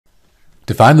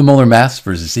To find the molar mass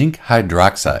for zinc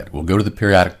hydroxide, we'll go to the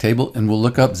periodic table and we'll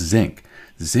look up zinc.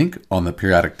 Zinc on the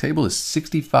periodic table is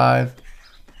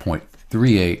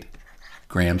 65.38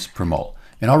 grams per mole.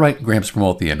 And I'll write grams per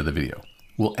mole at the end of the video.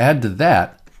 We'll add to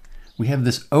that, we have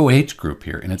this OH group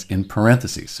here, and it's in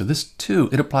parentheses. So this 2,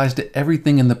 it applies to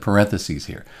everything in the parentheses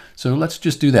here. So let's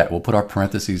just do that. We'll put our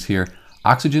parentheses here.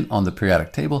 Oxygen on the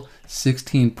periodic table,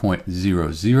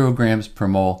 16.00 grams per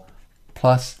mole,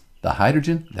 plus the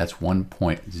hydrogen, that's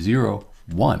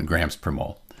 1.01 grams per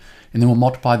mole. And then we'll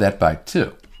multiply that by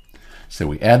 2. So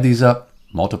we add these up,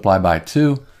 multiply by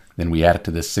 2, then we add it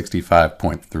to this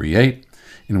 65.38,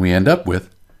 and we end up with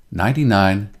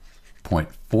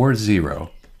 99.40,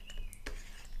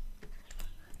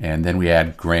 and then we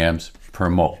add grams per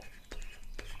mole.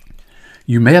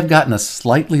 You may have gotten a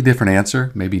slightly different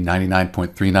answer, maybe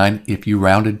 99.39 if you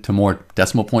rounded to more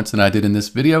decimal points than I did in this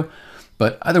video,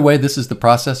 but either way, this is the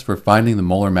process for finding the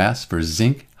molar mass for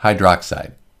zinc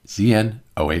hydroxide,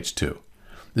 ZnOH2.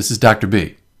 This is Dr.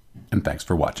 B, and thanks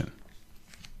for watching.